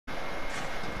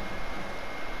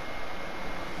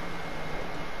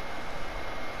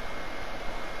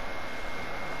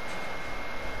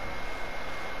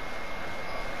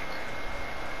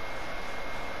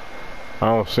I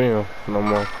don't see him no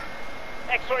more.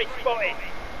 X-ray spotted.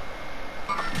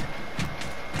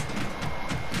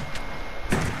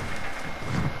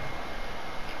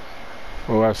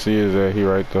 All I see is that he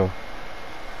right there.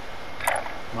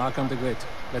 Mark on the grid.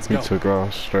 Let's He go. took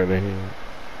off straight ahead.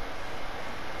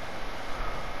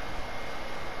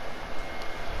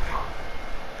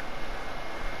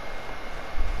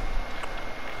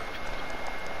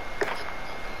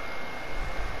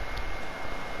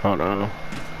 Hold on.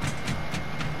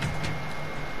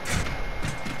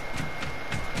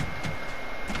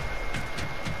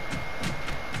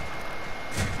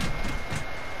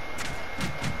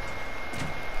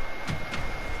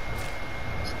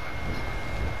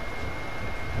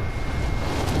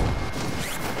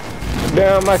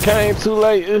 Damn, I came too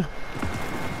late.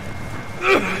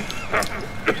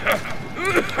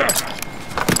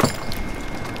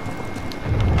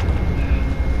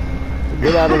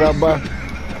 Get out of that boy.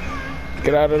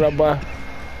 Get out of that boy.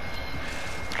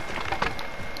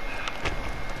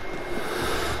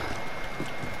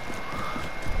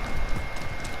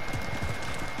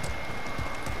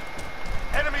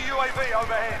 Enemy UAV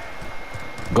overhead.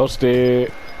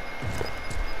 Ghosted.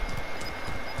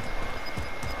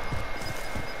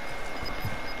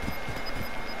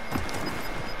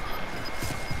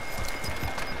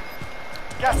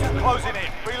 Gas is closing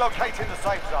in. Relocating the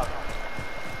safe zone.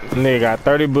 Nigga got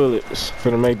 30 bullets.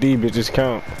 Finna make these bitches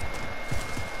count.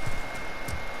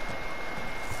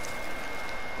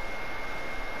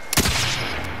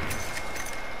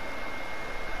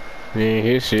 You ain't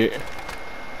hit shit.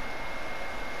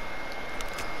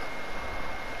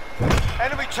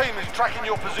 Enemy team is tracking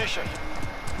your position.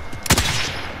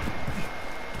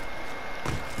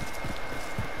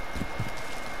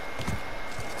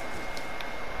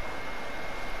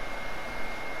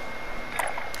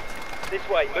 This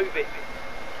way, move it.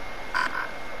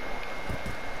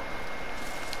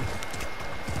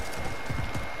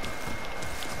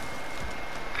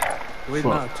 Grid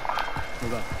Fuck. marked.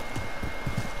 Move up.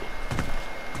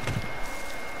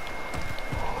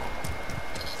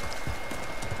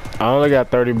 I only got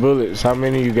 30 bullets. How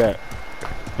many you got?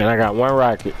 And I got one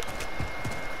rocket.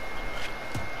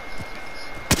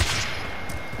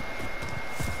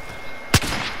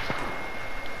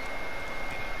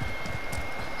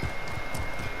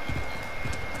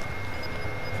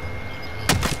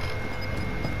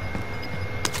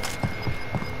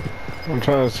 I'm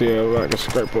trying to see if I can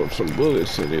scrape up some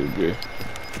bullets in this bitch.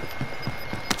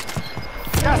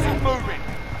 Gas is moving.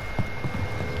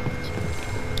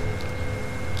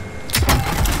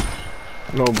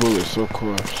 No bullets, of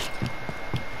course.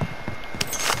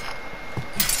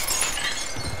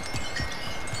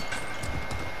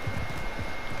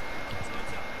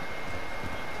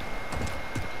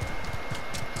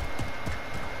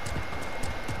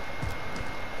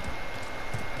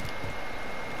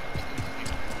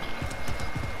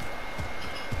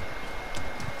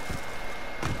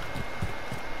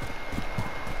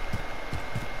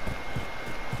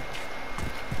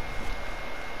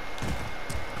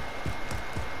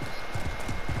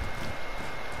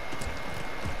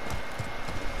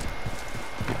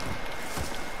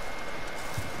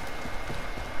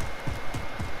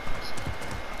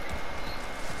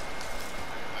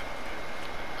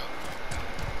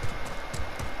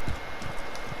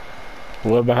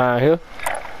 What behind here?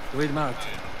 Grid marked.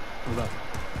 Move up.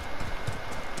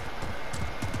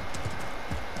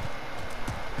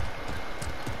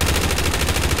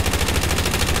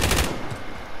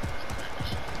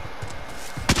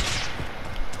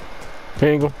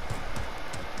 Ping him.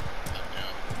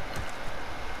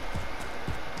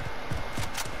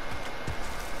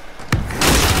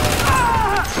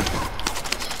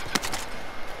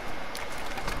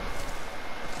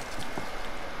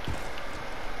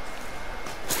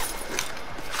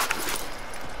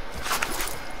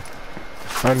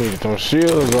 I need them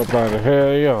shields up out of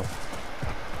here, yo.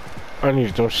 I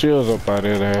need them shields up out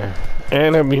of there.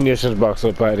 And a munitions box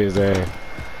up out of his ass.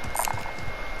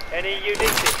 Any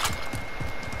units?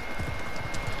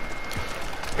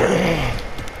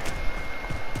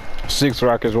 6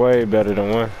 rockets way better than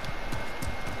 1.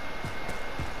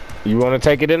 You wanna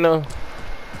take it in though?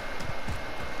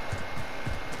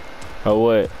 Or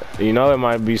what? You know it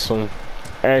might be some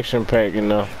action pack in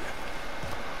there.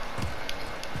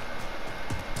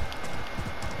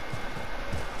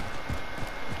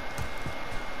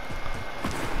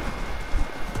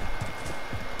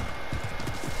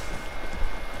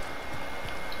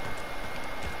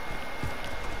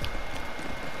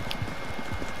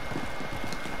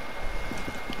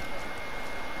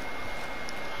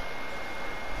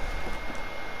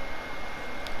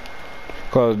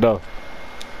 Close the door.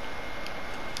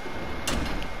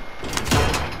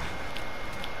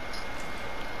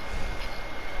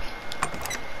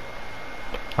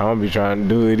 I don't be trying to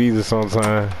do it either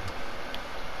sometimes.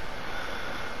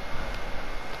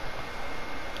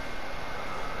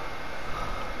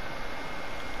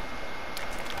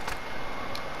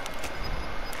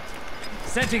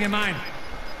 Setting a mine.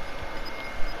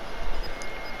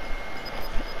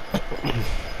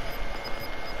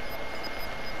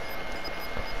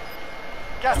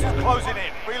 Gas is closing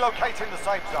in. Relocating the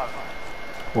safe zone.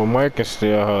 Well, Mike can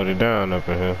still hold it down up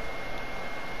in here.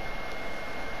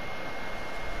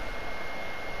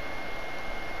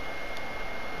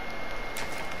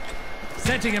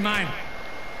 Setting a mine.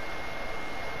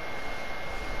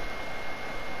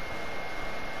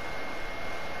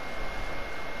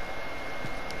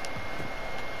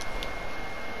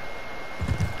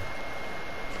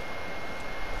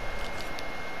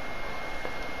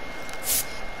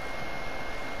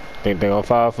 Think they gonna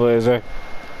fire for it, Zach?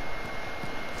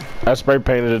 I spray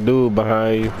painted a dude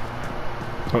behind you.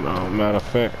 Hold on, matter of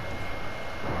fact.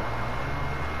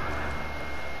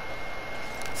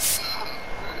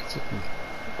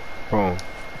 Boom.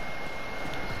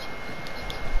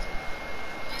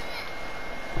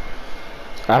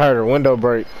 I heard a window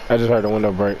break. I just heard a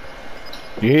window break.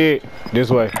 You hear it? This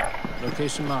way.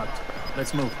 Location marked.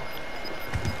 Let's move.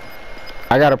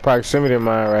 I got a proximity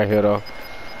mine right here, though.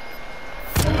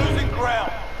 Losing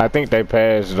ground. I think they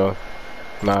passed, though.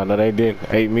 Nah, no, they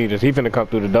didn't. 8 meters. He finna come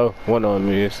through the door. One of them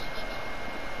is.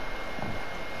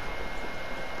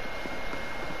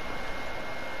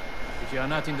 If you are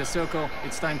not in the circle,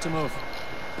 it's time to move.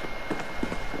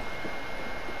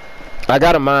 I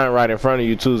got a mine right in front of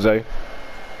you, too, Zay.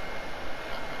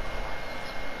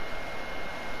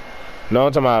 No,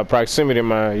 I'm talking about proximity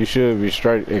mine. You should be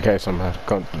straight in case somebody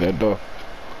comes through that door.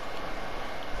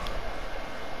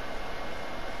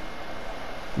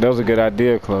 That was a good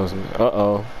idea, closing it.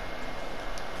 Uh-oh.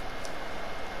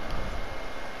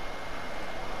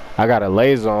 I got a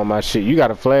laser on my shit. You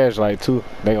got a flashlight, too.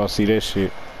 They gonna see this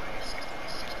shit.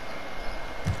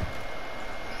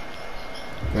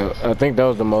 I think that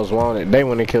was the most wanted. They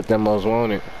wouldn't have killed that most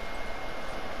wanted.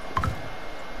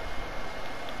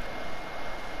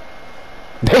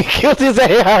 They killed his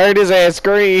ass. I heard his ass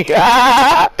scream.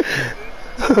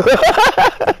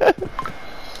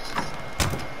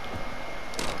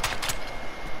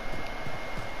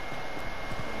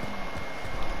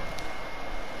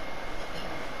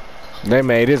 They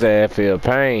made his ass feel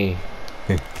pain.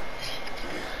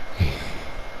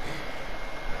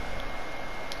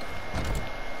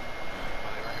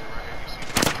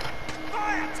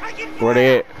 Where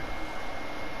they at?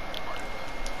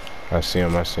 I see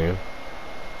him, I see him.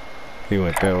 He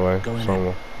went that way.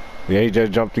 Somewhere. Yeah, he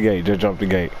just jumped the gate, just jumped the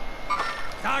gate.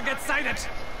 Target sighted.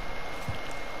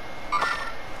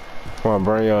 Come on,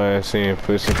 bring your ass in,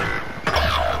 pussy.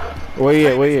 Where you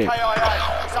at, where you at? KIA.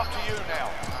 It's up to you now.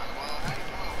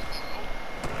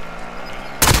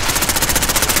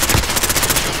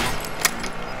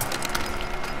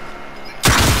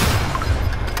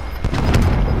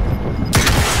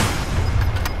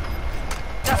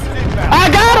 Gas is inbound. I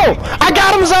got him! I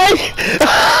got him, Zay!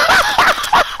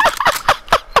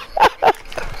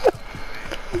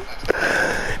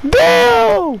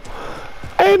 Damn!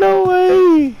 Ain't no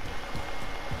way!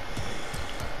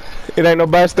 It ain't no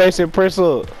buy station, press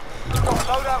up.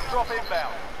 Loadout drop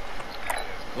inbound.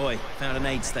 Boy, found an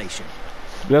aid station.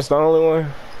 That's the only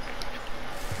one?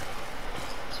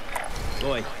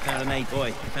 Boy, found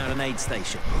an aid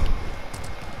station.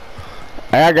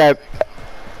 Hey, I got...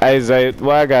 Hey, Zay,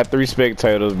 well, I got 3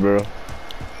 spectators, bro.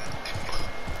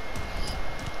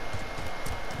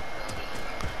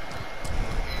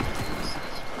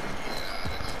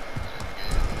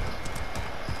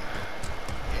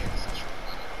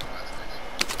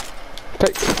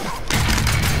 Take...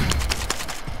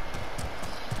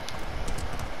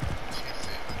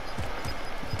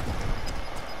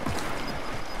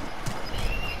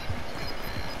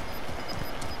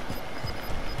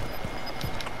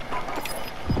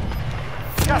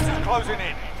 Gas is closing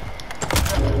in.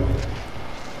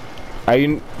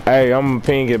 Hey, I'm gonna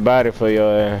ping your body for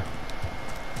your ass.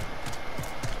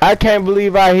 I can't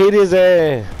believe I hit his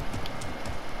ass.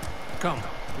 Come.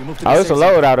 We move to the Oh, it's a safe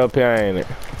zone. loadout up here, ain't it?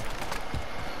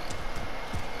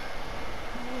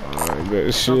 Alright,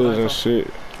 got shields and shit.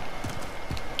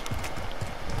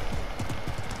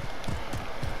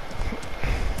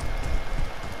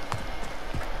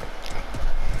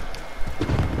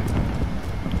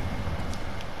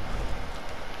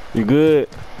 You good?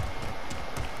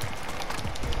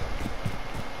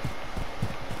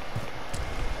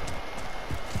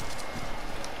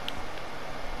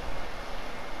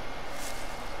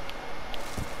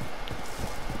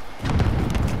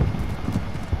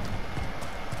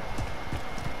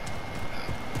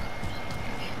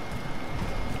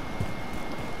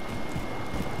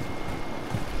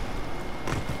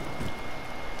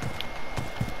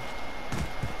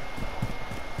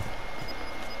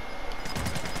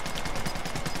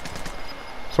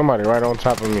 Somebody right on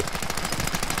top of me.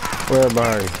 Where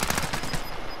behind you?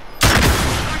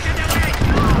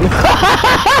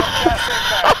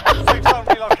 Safe zone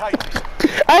relocated.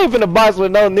 I ain't finna box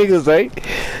with no niggas, eh?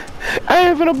 I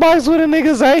ain't finna box with a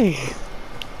niggas, eh?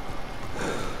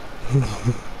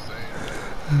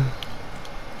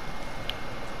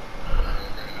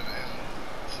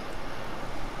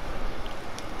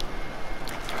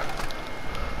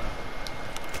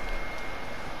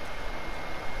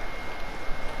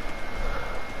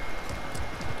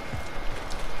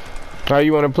 How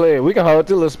you wanna play it? We can hold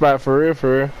this little spot for real,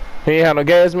 for real. He ain't have no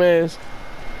gas mask.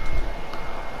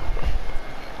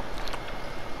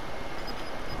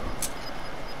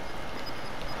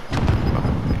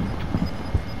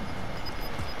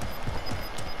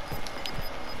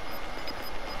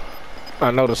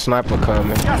 I know the sniper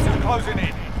coming. Gas is closing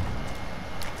in.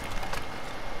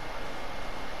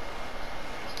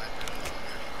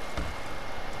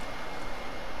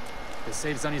 The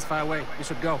safe zone is far away. You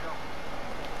should go.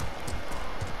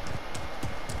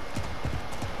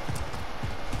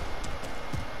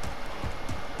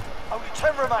 Only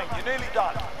 10 remain. You're nearly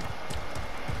done.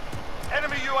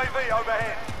 Enemy UAV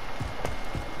overhead.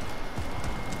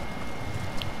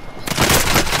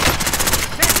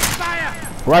 Taking fire!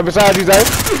 Right beside you, Zay.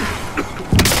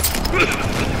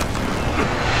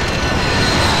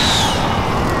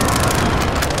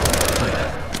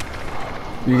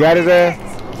 You got his ass?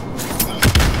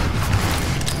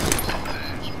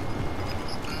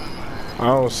 I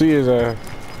don't see his ass.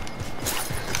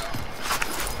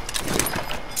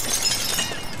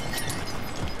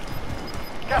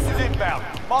 Gas is inbound.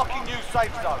 Marking new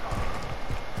safe zone.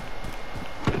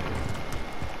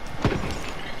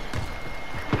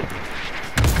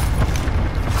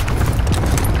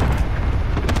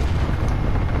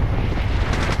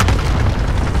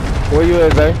 Where you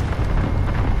at, Zay?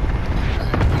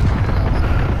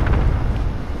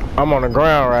 I'm on the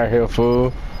ground right here,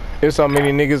 fool. There's so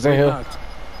many niggas in here. Marked.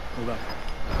 Hold up.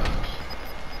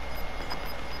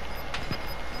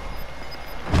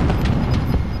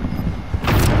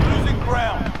 Losing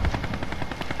ground.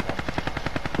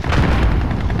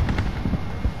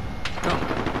 Come.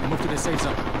 Move to the safe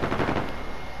zone.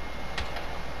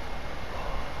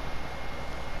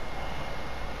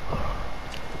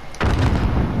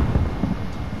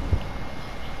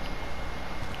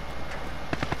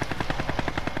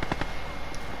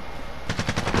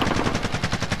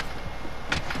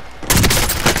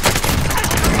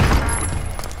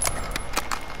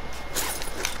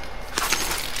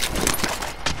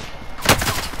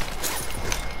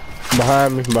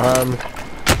 Behind me, behind me.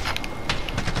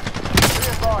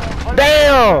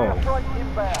 Damn!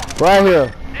 Right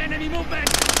here. Enemy movement!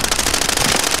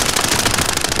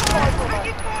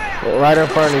 Right in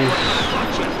front of you.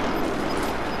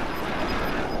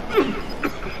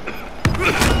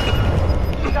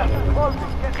 Gas is closing.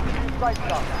 Get to the new safe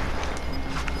zone.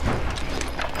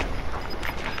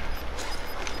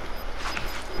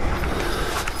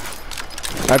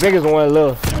 I think it's one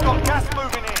left. Got gas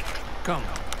moving in. Come.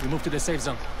 We move to the safe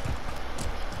zone.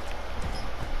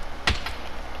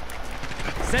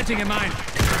 Setting a mine.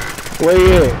 Where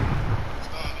you at?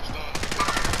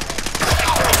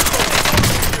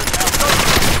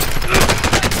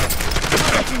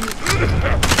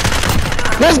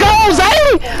 Let's go,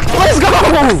 Zay! Let's go!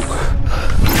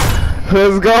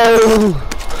 Let's go!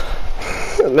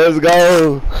 Let's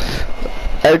go!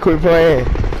 Hey, quit playing.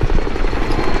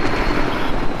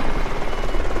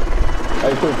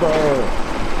 Hey, quit playing.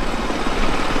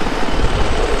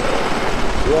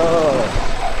 Yo.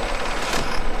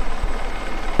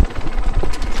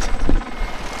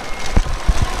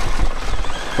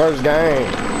 First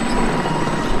game.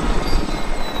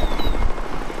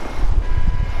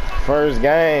 First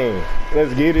game.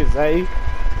 Let's get it, Zay.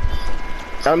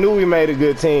 I knew we made a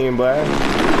good team, boy.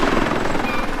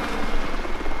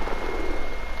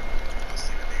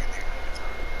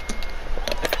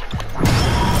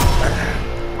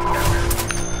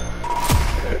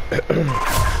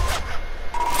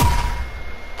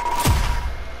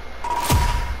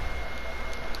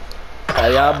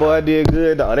 Hey, y'all boy did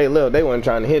good though. They wasn't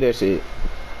trying to hit that shit.